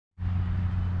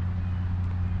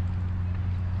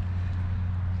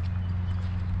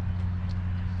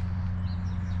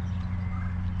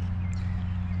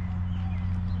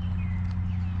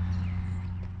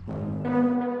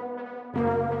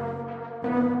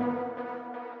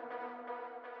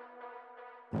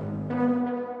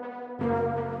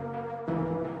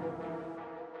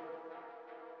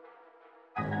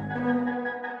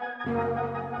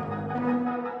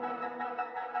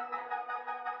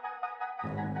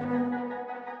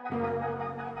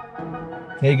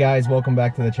Hey guys, welcome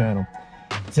back to the channel.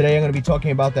 Today I'm going to be talking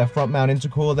about that front mount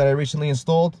intercooler that I recently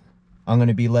installed. I'm going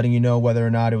to be letting you know whether or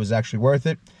not it was actually worth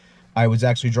it. I was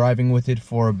actually driving with it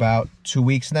for about 2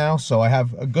 weeks now, so I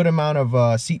have a good amount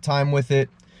of seat time with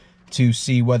it to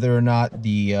see whether or not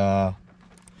there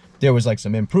was like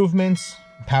some improvements,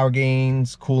 power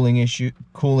gains,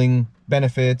 cooling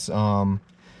benefits,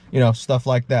 you know, stuff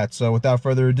like that. So without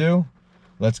further ado,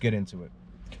 let's get into it.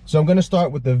 So I'm going to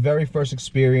start with the very first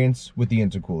experience with the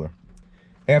intercooler.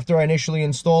 After I initially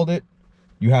installed it,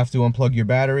 you have to unplug your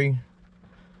battery,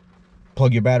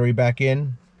 plug your battery back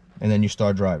in, and then you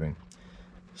start driving.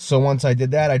 So once I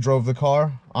did that, I drove the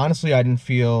car. Honestly, I didn't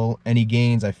feel any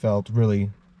gains. I felt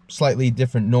really slightly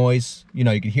different noise. You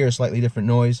know, you could hear a slightly different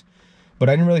noise, but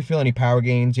I didn't really feel any power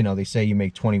gains. You know, they say you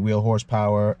make 20 wheel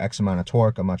horsepower, X amount of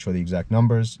torque. I'm not sure the exact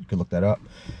numbers. You could look that up.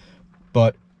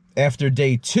 But after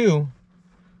day 2,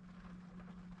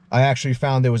 I actually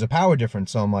found there was a power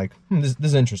difference. So I'm like, this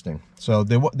is interesting. So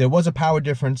there was a power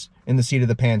difference in the seat of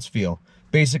the pants feel.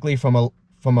 Basically from a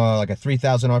like a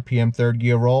 3,000 RPM third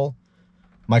gear roll,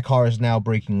 my car is now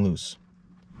breaking loose.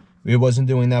 It wasn't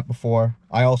doing that before.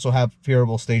 I also have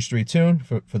Phearable Stage 3 tune,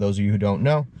 for those of you who don't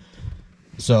know.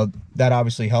 So that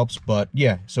obviously helps. But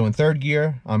yeah, so in third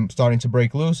gear, I'm starting to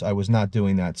break loose. I was not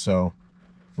doing that. So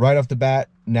right off the bat,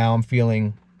 now I'm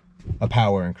feeling a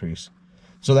power increase.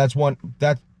 So that's one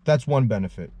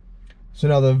benefit. So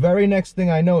now the very next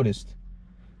thing I noticed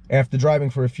after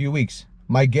driving for a few weeks,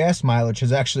 my gas mileage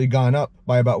has actually gone up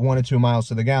by about 1 or 2 miles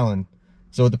to the gallon.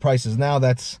 So with the prices now,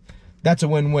 that's a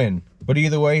win-win. But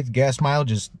either way, the gas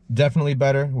mileage is definitely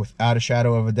better. Without a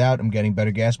shadow of a doubt, I'm getting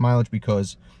better gas mileage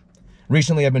because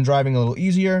recently I've been driving a little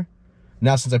easier.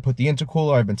 Now since I put the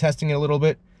intercooler, I've been testing it a little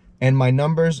bit, and my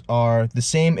numbers are the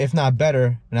same, if not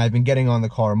better, and I've been getting on the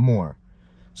car more.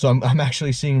 So I'm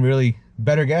actually seeing really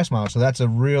better gas mileage, so that's a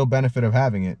real benefit of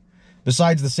having it,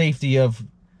 besides the safety of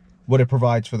what it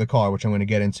provides for the car, which I'm going to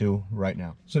get into right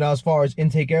now. So now as far as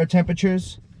intake air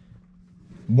temperatures,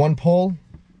 one pull,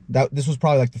 this was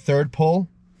probably like the 3rd pull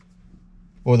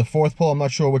or the 4th pull, I'm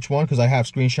not sure which one because I have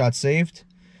screenshots saved.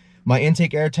 My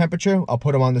intake air temperature, I'll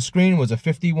put them on the screen, was a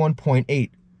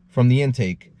 51.8 from the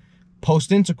intake.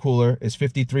 Post intercooler is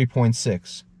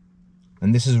 53.6,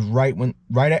 and this is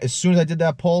as soon as I did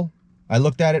that pull, I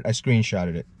looked at it, I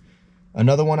screenshotted it.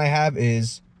 Another one I have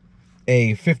is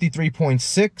a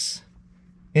 53.6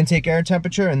 intake air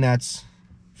temperature, and that's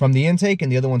from the intake,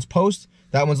 and the other one's post.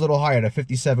 That one's a little higher at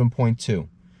 57.2.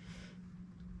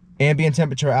 Ambient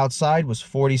temperature outside was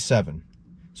 47.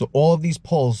 So all of these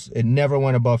pulls, it never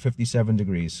went above 57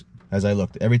 degrees as I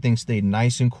looked. Everything stayed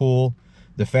nice and cool.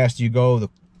 The faster you go, the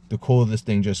cooler this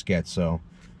thing just gets. So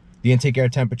the intake air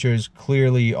temperatures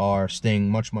clearly are staying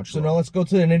much lower. So now let's go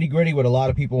to the nitty-gritty, what a lot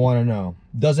of people want to know.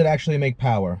 Does it actually make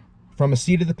power? From a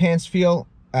seat of the pants feel,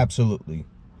 absolutely.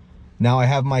 Now I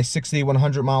have my 60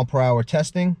 100 mile per hour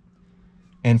testing,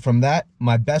 and from that,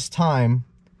 my best time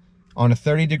on a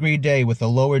 30-degree day with a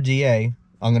lower DA,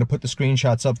 I'm going to put the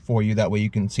screenshots up for you, that way you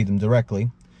can see them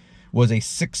directly, was a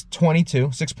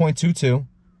 6.22,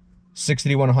 60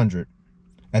 to 100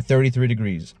 at 33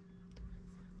 degrees.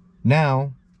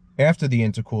 Now, after the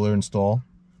intercooler install,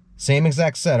 same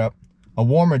exact setup, a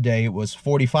warmer day it was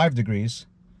 45 degrees.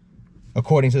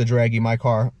 According to the Dragy, my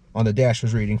car on the dash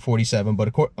was reading 47,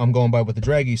 but I'm going by what the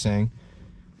Dragy's saying.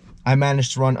 I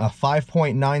managed to run a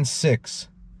 5.96,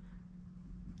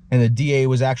 and the DA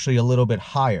was actually a little bit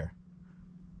higher,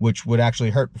 which would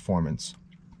actually hurt performance.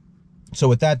 So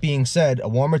with that being said, a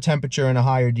warmer temperature and a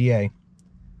higher DA,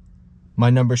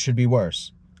 my numbers should be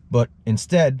worse. But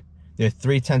instead, they're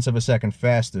 0.3 of a second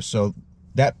faster, so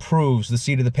that proves the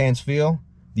seat of the pants feel.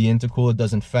 The intercooler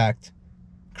does in fact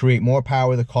create more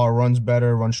power. The car runs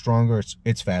better, runs stronger.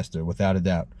 It's faster, without a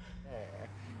doubt.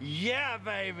 Yeah,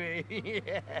 baby.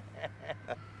 Yeah.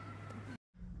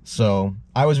 So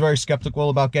I was very skeptical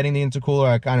about getting the intercooler.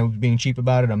 I kind of was being cheap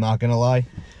about it, I'm not gonna lie.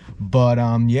 But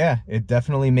yeah, it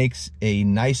definitely makes a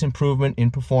nice improvement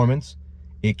in performance.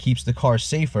 It keeps the car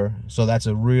safer, so that's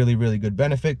a really good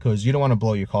benefit, because you don't want to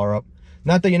blow your car up.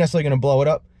 Not that you're necessarily going to blow it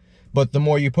up, but the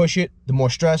more you push it, the more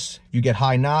stress. If you get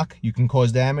high knock, you can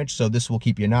cause damage, so this will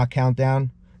keep your knock count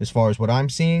down. As far as what I'm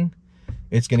seeing,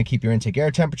 it's going to keep your intake air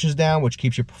temperatures down, which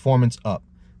keeps your performance up.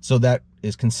 So that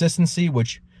is consistency,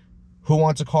 which, who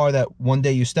wants a car that one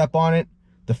day you step on it,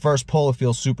 the first pull it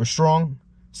feels super strong,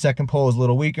 second pull is a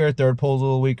little weaker, third pull is a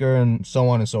little weaker, and so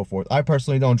on and so forth. I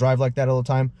personally don't drive like that all the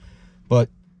time, but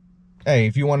hey,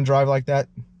 if you want to drive like that,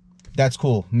 that's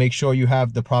cool. Make sure you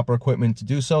have the proper equipment to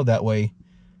do so. That way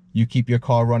you keep your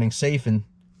car running safe, and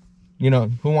you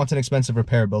know, who wants an expensive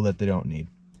repair bill that they don't need?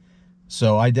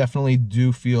 So I definitely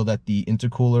do feel that the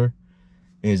intercooler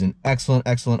is an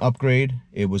excellent upgrade.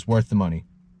 It was worth the money.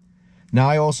 Now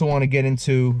I also want to get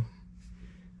into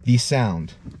the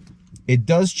sound. It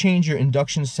does change your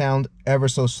induction sound ever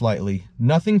so slightly.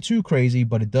 Nothing too crazy,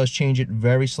 but it does change it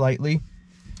very slightly.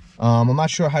 I'm not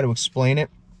sure how to explain it,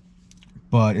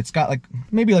 but it's got like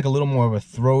maybe like a little more of a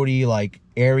throaty, like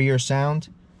airier sound,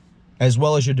 as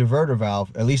well as your diverter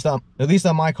valve. At least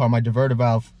on my car, my diverter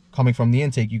valve coming from the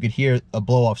intake, you could hear a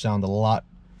blow-off sound a lot,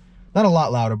 not a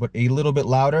lot louder, but a little bit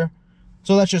louder.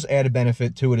 So that's just added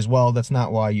benefit to it as well. That's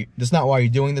not why you're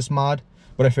doing this mod,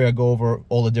 but I figure I'd go over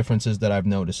all the differences that I've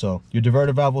noticed. So your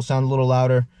diverter valve will sound a little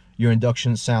louder, your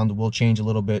induction sound will change a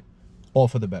little bit, all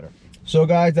for the better. So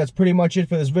guys, that's pretty much it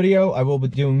for this video. I will be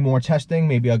doing more testing.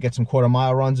 Maybe I'll get some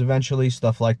quarter-mile runs eventually,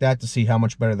 stuff like that, to see how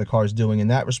much better the car is doing in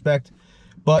that respect.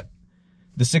 But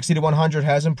the 60 to 100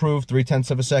 has improved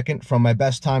 0.3 of a second from my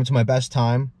best time to my best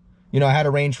time. You know, I had a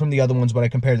range from the other ones, but I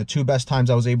compared the 2 best times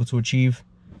I was able to achieve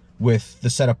with the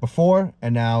setup before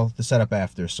and now the setup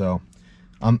after. So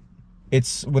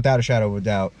it's without a shadow of a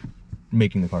doubt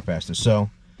making the car faster. So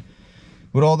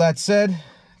with all that said,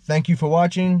 thank you for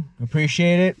watching.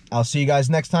 Appreciate it. I'll see you guys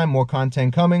next time. More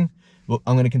content coming.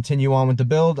 I'm going to continue on with the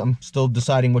build. I'm still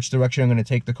deciding which direction I'm going to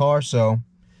take the car. So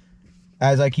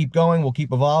as I keep going, we'll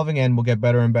keep evolving and we'll get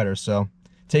better and better. So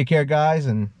take care, guys,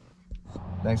 and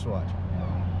thanks for watching.